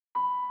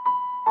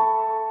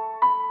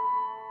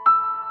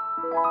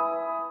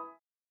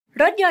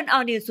รถยนต์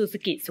All New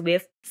Suzuki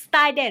Swift สไต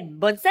ล์เด่น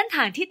บนเส้นท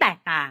างที่แตก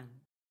ต่าง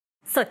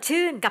สด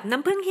ชื่นกับ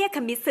น้ำผึ้งเฮียค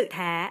ามิสึแ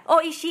ท้โอ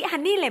อิชิฮั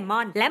นนี่เลม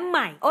อนและให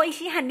ม่โออิ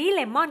ชิฮันนี่เ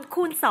ลมอน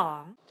คูณ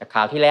2จากข่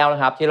าวที่แล้วน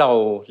ะครับที่เรา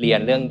เรียน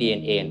เรื่อง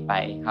DNA ไป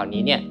คราว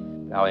นี้เนี่ย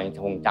เรายัง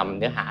คงจำ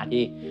เนื้อหา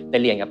ที่ได้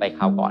เรียนกันไปค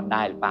ราวก่อนไ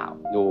ด้หรือเปล่า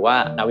ดูว่า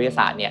นักวิทยา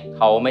ศาสตร์เนี่ยเ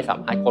ขาไม่สา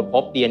มารถค้นพ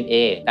บ DNA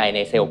ได้ใน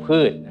เซลล์พื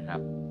ชนะครับ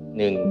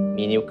1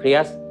มีนิวเคลีย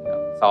ส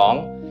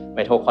2ไม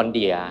โทคอนเด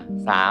รีย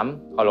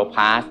3คลอโรพ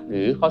ลาสต์ห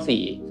รือข้อ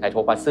4ไซโท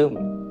พลาซึม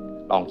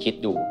ลองคิด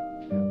ดู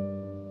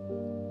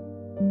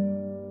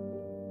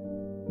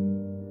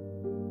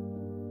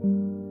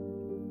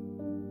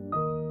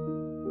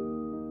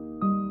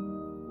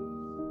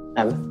แอ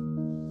ม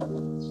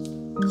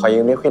ขอยื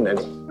มนิ้วควินหน่อย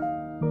ดิ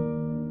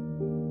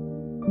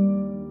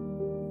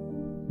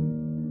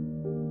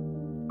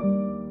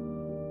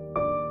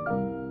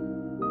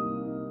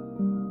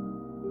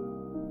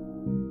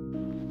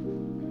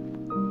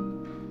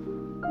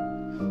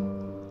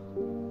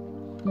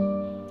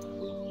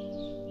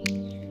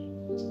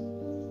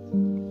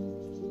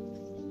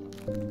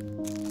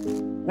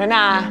นาน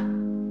า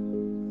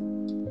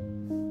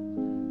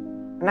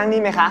นั่งนี่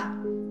ไหมคะ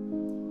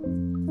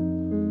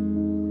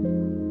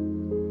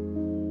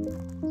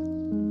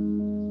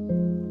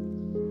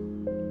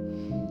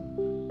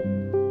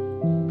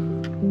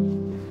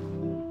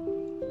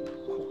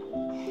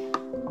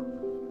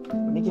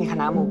วันนี้กินค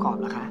ณะหมูกรอบ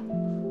เหรอคะ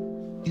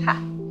ค่ะ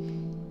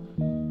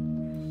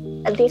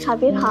สวัสดีค่ะ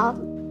พี่ท็อป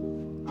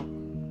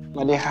ส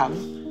วัสดีครับ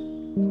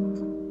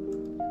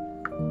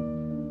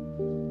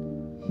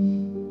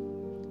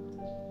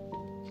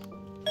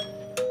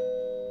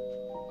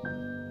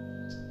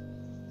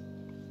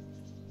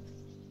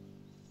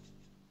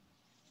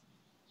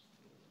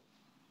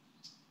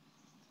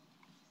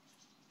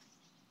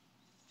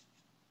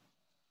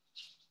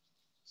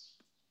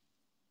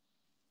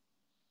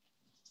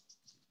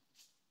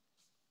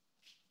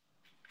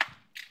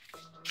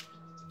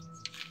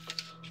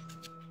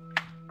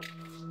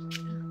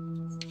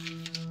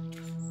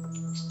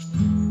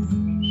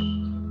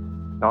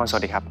น้องส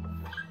วัสดีครับ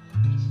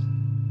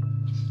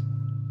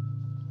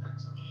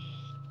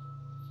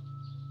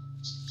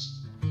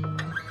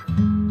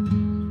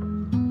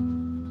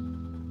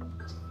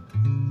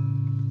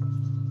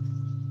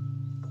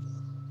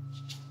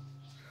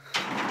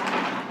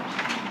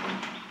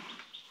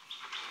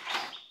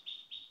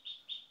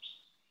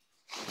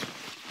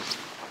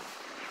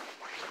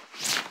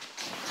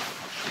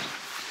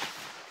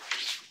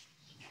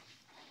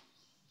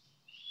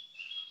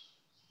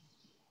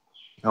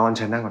น้องเ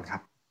ชิญนั่งก่อนครั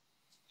บ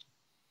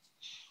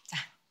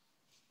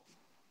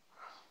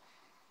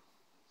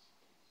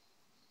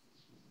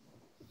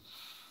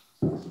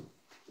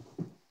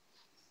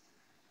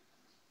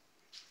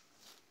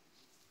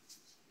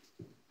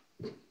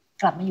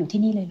กลับมาอยู่ที่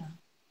นี่เลยเหรอ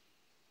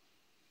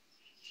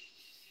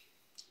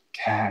แ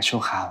ค่ชั่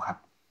วคราวครับ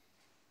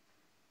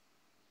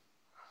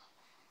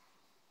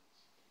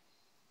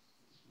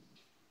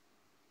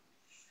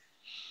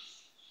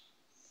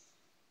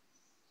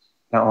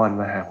น้าออน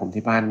มาหาผม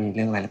ที่บ้านมีเ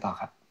รื่องอะไรหรือเปล่า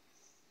ครับ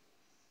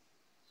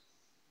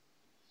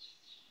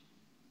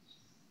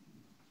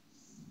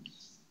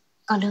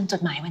ก็เรื่องจ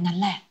ดหมายวันนั้น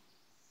แหละ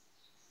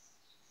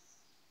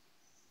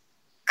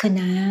คือ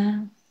น้า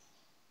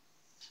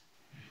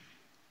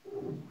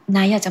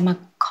อยากจะมา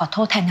ขอโท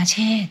ษแทนนาเช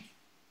ษฐ์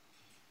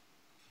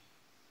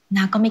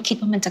น้าก็ไม่คิด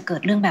ว่ามันจะเกิ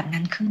ดเรื่องแบบ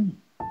นั้นขึ้น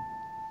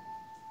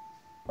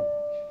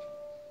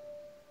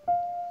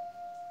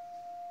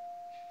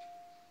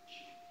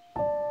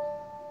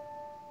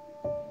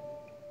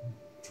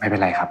ไม่เป็น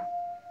ไรครับ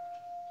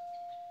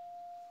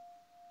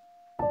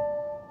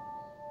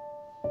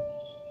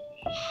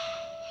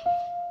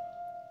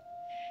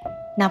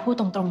น้าพูด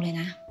ตรงๆเลย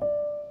นะ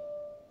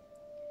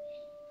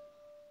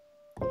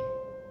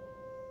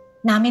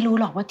น้าไม่รู้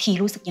หรอกว่าที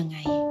รู้สึกยังไง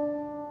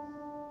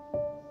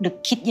หรือ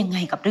คิดยังไง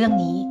กับเรื่อง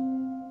นี้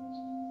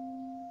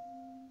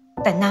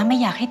แต่น้าไม่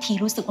อยากให้ที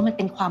รู้สึกว่ามันเ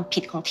ป็นความผิ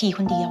ดของทีค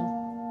นเดียว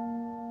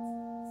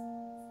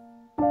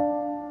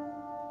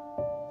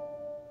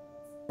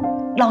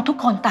เราทุก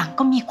คนต่าง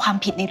ก็มีความ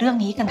ผิดในเรื่อง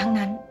นี้กันทั้ง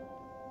นั้น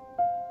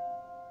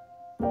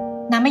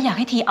น้าไม่อยากใ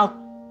ห้ทีเอา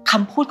ค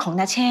ำพูดของ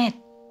นาเชษฐ์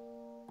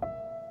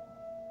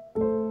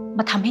ม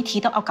าทำให้ที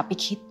ต้องเอากลับไป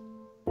คิด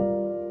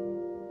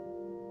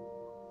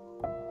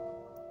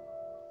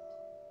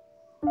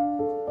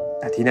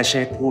แต่ที่นาเช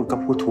ษฐ์พูดก็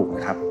พูดถูกน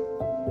ะครับ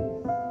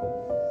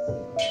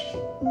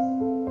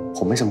ผ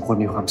มไม่สมควร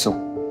มีความสุข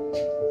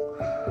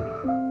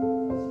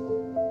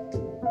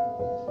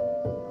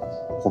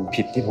ผม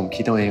ผิดที่ผม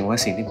คิดตัวเองว่า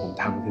สิ่งที่ผม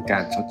ทำคือกา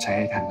รชดใช้ใ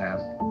ห้ทานน้ำ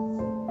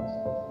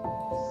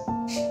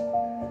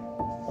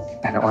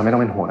แต่น้องออยไม่ต้อ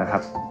งเป็นห่วงนะครั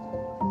บ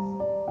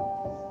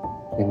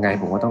ยังไง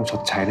ผมก็ต้องช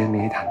ดใช้เรื่อง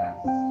นี้ให้ทานน้ำ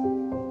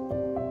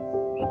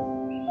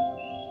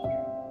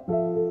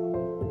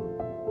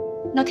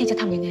แล้วทีจะ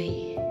ทำยังไง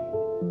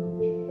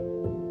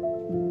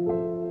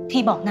ที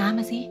บอกน้าม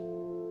าสิ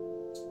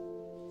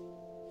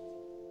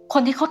ค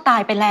นที่เขาตา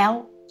ยไปแล้ว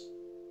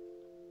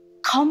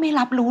เขาไม่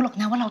รับรู้หรอก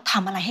นะว่าเราท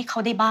ำอะไรให้เขา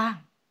ได้บ้าง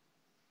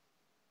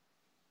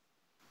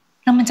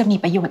แล้วมันจะมี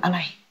ประโยชน์อะไร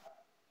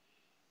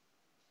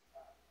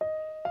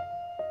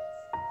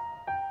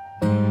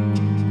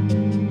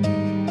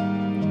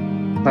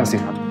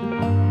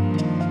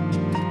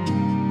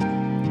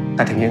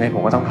แต่ถึงยังไงผ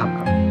มก็ต้องทำค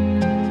รับ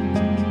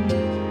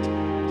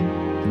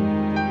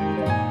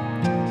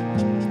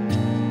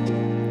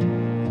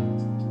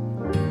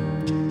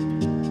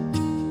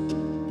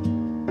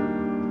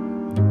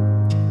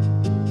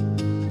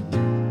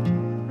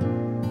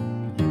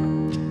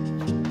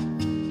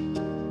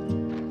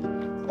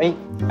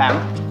แปม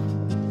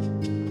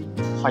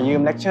ขอยื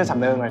มเลคเชอร์สำ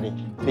เริงหน่อยดิ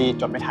ดี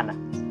จดไม่ทันอ่ะ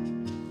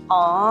อ๋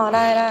อไ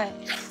ด้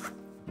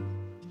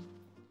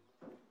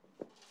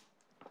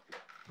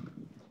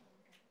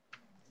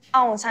เอ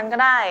าของฉันก็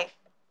ได้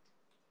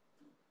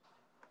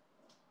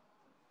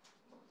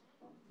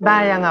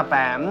ยังอ่ะแป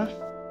ม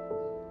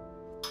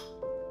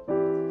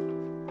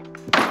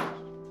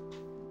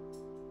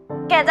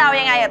แกจะเอา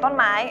ยังไงอะต้น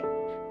ไม้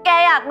แก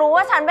อยากรู้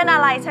ว่าฉันเป็นอะ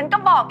ไรฉันก็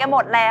บอกแกหม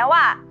ดแล้วอ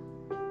ะ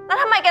แล้ว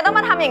ทำไมแกต้อง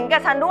มาทำอย่างนี้กั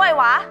บฉันด้วย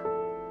วะ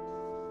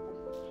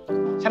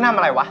ฉันทำอ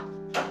ะไรวะ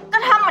ก็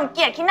ทำเหมือนเก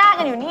ลียดขี้หน้า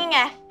กันอยู่นี่ไง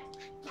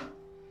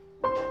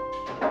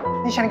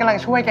นี่ฉันกำลัง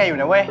ช่วยแกอยู่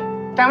นะเว้ย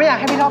แกไม่อยาก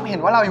ให้พี่ท็อปเห็น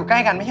ว่าเราอยู่ใก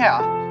ล้กันไม่ใช่เหร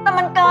อแต่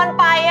มันเกิน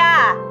ไปอะ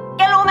แ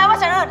กรู้ไหมว่า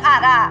ฉันอึดอั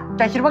ดอะแ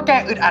กคิดว่าแก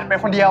อึดอัดเป็น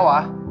คนเดียวเหรอ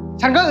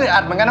ฉันก็อึดอั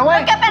ดเหมือนกันนะเว้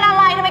ยแกเป็นอะ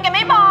ไรทำไมแกไ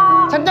ม่บอ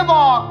กฉันจะบ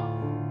อก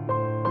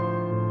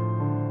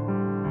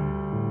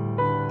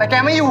แต่แก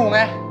ไม่อยู่ไง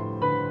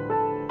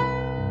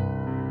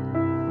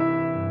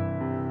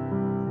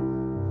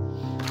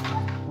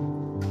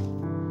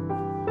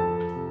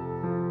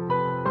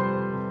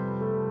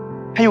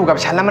ให้อยู่กับ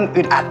ฉันแล้วมัน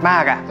อึดอัดมา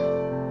กอะ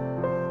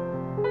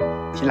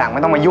ทีหลังไม่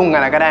ต้องมายุ่งกั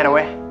นแล้วก็ได้นะเ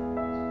ว้ย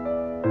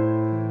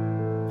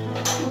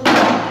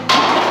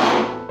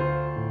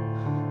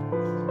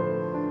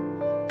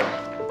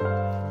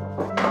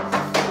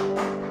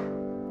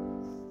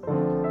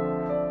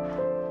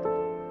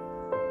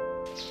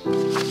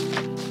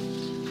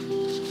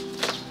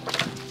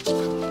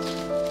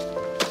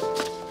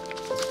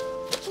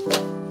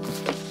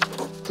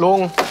ลุ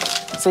ง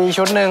4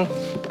 ชุดหนึ่ง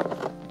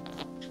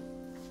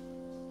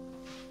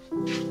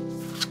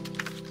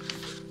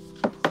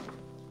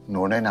หนู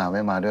ได้นาไ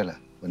ม่มาด้วยเหรอ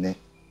วันนี้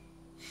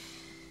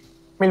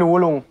ไม่รู้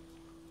ลุง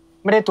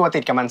ไม่ได้ตัวติ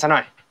ดกับมันซะหน่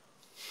อย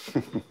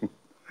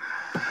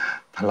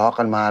ทะเลาะ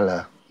กันมาเหร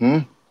อ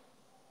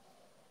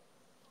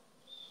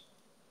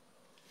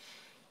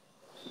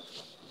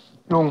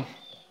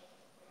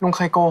ลุงเ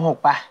คยโกหก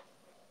ปะ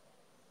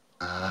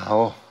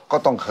ก็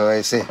ต้องเคย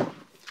สิ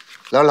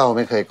แล้วเราไ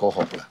ม่เคยโก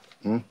หกเหรอ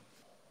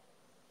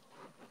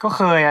ก็เ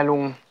คยอะลุ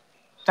ง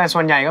แต่ส่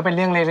วนใหญ่ก็เป็นเ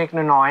รื่องเล็ก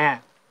ๆน้อยๆอะ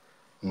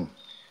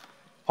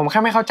ผมแค่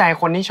ไม่เข้าใจ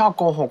คนที่ชอบ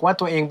โกหกว่า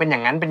ตัวเองเป็นอย่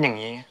างนั้นเป็นอย่าง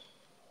นี้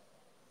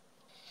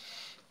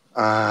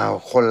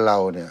คนเรา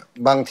เนี่ย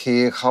บางที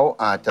เขา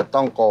อาจจะ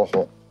ต้องโกห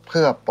กเ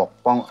พื่อปก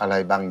ป้องอะไร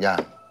บางอย่า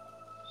ง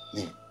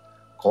นี่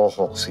โกห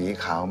กสี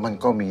ขาวมัน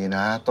ก็มีน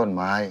ะต้นไ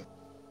ม้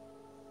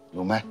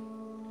รู้ไหม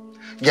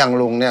อย่าง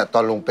ลุงเนี่ยต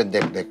อนลุงเป็นเ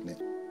ด็กๆเนี่ย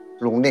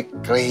ลุงนี่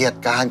เกลียด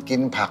การกิ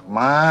นผัก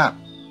มาก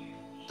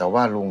แต่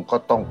ว่าลุงก็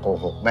ต้องโก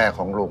หกแม่ข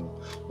องลุง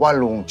ว่า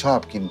ลุงชอบ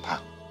กินผั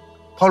ก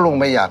เพราะลุง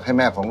ไม่อยากให้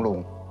แม่ของลุง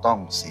ต้อง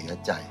เสีย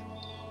ใจ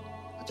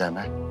เข้าใจไหม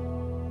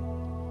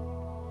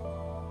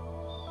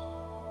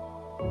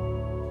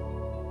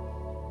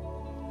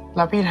แ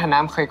ล้วพี่ธน้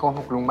ำเคยโกห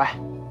กลุงปะ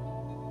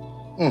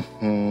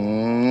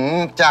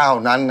เจ้า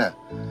นั้นน่ะ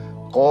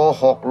โก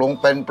หกลุง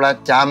เป็นประ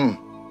จ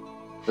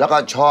ำแล้วก็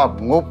ชอบ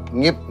งุบ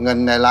งิบเงิน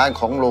ในร้าน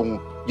ของลุง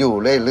อยู่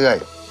เรื่อย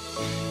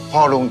ๆพ่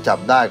อลุงจับ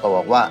ได้ก็บ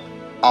อกว่า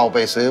เอาไป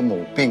ซื้อหมู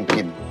ปิ้ง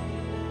กิน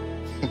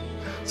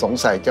สง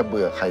สัยจะเ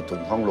บื่อไข่ตุ๋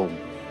นของลุง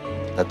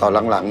แต่ตอน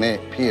หลังๆนี่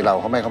พี่เรา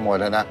เขาไม่ขโมย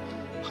แล้วนะ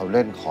เขาเ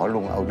ล่นขอลุ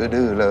งเอา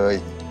ดื้อๆเลย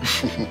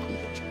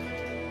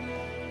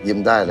ยิ้ม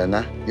ได้แล้วน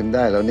ะยิ้มไ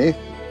ด้แล้วนี่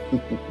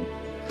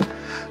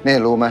นี่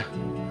รู้ไหม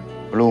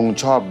ลุง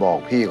ชอบบอก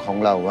พี่ของ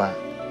เราว่า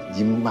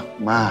ยิ้ม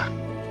มาก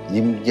ๆ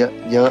ยิ้ม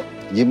เยอะ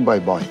ๆยิ้ม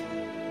บ่อย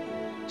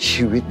ๆ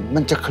ชีวิตมั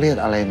นจะเครียด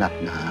อะไรหนัก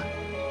หนา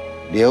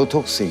เดี๋ยวทุ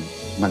กสิ่ง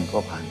มันก็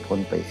ผ่านพ้น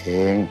ไปเอ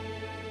ง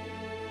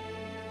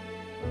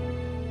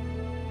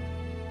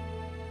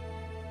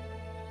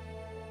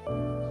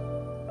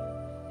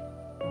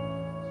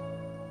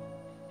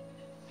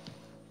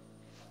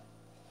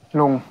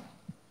ลุง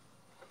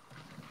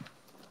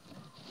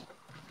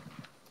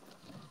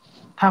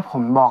ถ้าผ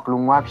มบอกลุ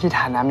งว่าพี่ท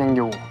านน้ำยังอ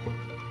ยู่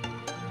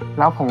แ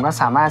ล้วผมก็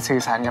สามารถสื่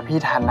อสารกับพี่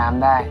ทานน้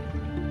ำได้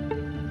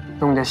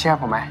ลุงจะเชื่อ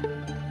ผมไหม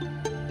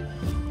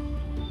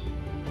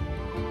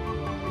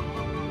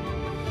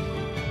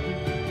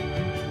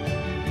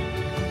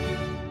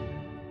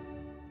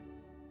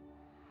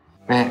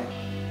แม่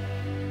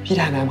พี่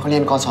ทานน้ำเขาเรี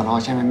ยนกศน.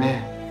ใช่ไหมแม่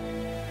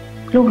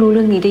ลูกรู้เ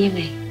รื่องนี้ได้ยัง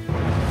ไง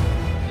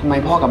ทำไม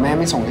พ่อกับแม่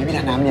ไม่ส่งให้พี่ท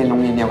านน้ำเรียนโร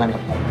งเรียนเดียวกันกั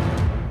บผม